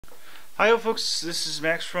Hi folks, this is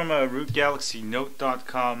Max from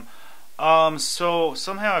RootGalaxyNote.com. So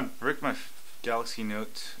somehow I bricked my Galaxy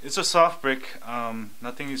Note. It's a soft brick,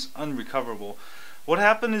 nothing is unrecoverable. What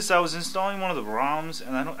happened is I was installing one of the ROMs,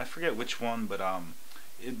 and I forget which one, but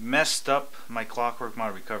it messed up my Clockwork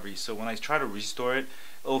Mod recovery. So when I try to restore it,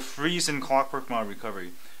 it'll freeze in Clockwork Mod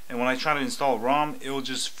recovery. And when I try to install a ROM, it will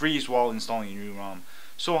just freeze while installing a new ROM.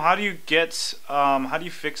 So how do you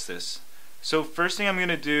fix this? So first thing I'm going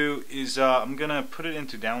to do is I'm going to put it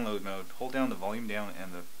into download mode. Hold down the volume down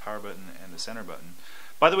and the power button and the center button.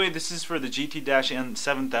 By the way, this is for the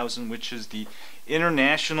GT-N7000, which is the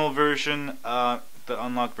international version, the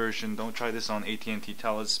unlocked version. Don't try this on AT&T,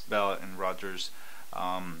 Telus, Bell, and Rogers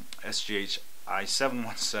SGH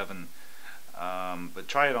i717. But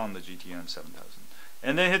try it on the GT-N7000.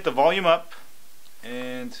 And then hit the volume up.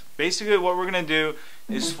 And basically what we're going to do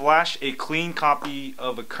is flash a clean copy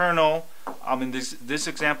of a kernel. In this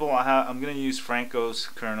example, I'm going to use Franco's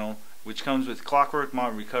kernel, which comes with Clockwork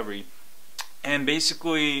Mod Recovery. And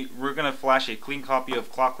basically, we're going to flash a clean copy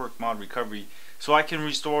of Clockwork Mod Recovery so I can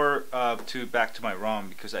restore back to my ROM.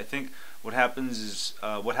 Because I think what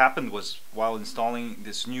happened was while installing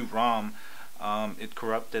this new ROM, it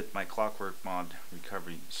corrupted my Clockwork Mod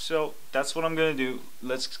Recovery. So that's what I'm going to do.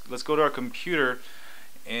 Let's go to our computer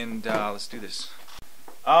and let's do this.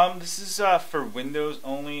 This is for Windows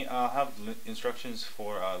only. I'll have instructions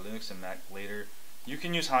for Linux and Mac later. You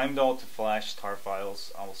can use Heimdall to flash tar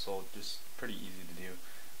files, also just pretty easy to do.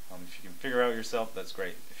 If you can figure out yourself, that's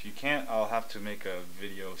great. If you can't, I'll have to make a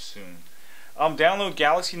video soon. Download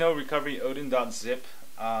Galaxy Note Recovery ODIN.zip.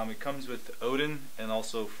 It comes with ODIN and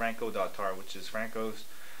also Franco.tar, which is Franco's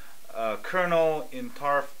kernel in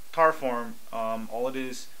tar form. All it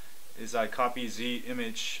is I copy Z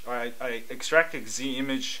image, or I extract a Z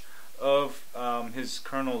image of his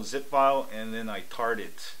kernel zip file, and then I tart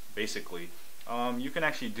it, basically. You can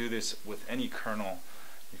actually do this with any kernel.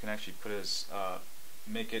 You can actually put as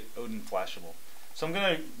make it ODIN flashable. So I'm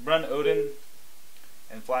going to run ODIN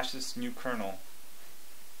and flash this new kernel.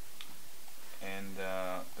 And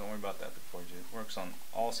don't worry about that before it works on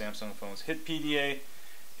all Samsung phones. Hit PDA,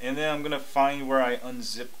 and then I'm going to find where I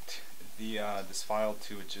unzipped the this file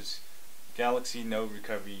to, which is Galaxy Note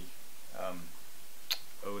Recovery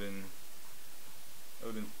ODIN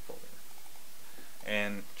folder,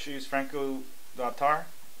 and choose Franco.tar,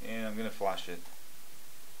 and I'm going to flash it.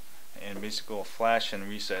 And basically I'll flash and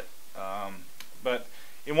reset, but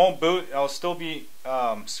it won't boot. I'll still be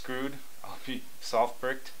screwed. I'll be soft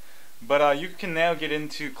bricked. But you can now get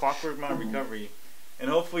into Clockwork Mod Recovery, and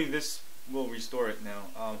hopefully this will restore it now.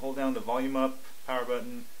 Hold down the volume up, power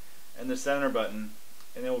button, and the center button,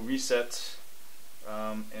 and it will reset,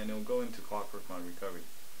 and it will go into Clockwork Mod Recovery.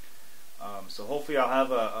 So hopefully I'll have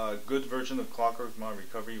a good version of Clockwork Mod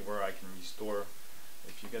Recovery where I can restore.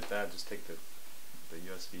 If you get that, just take the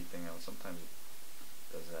USB thing out. Sometimes it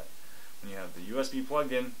does that when you have the USB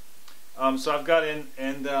plugged in. So I've got in,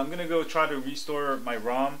 and I'm going to go try to restore my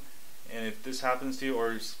ROM. And if this happens to you,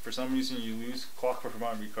 or for some reason you lose Clockwork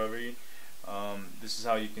Mod Recovery, this is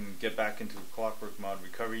how you can get back into Clockwork Mod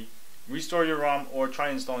Recovery. Restore your ROM or try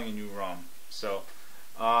installing a new ROM. So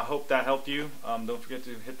I hope that helped you. Don't forget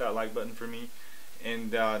to hit that like button for me.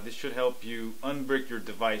 And this should help you unbrick your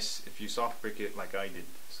device if you soft brick it like I did.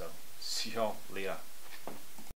 So see y'all later.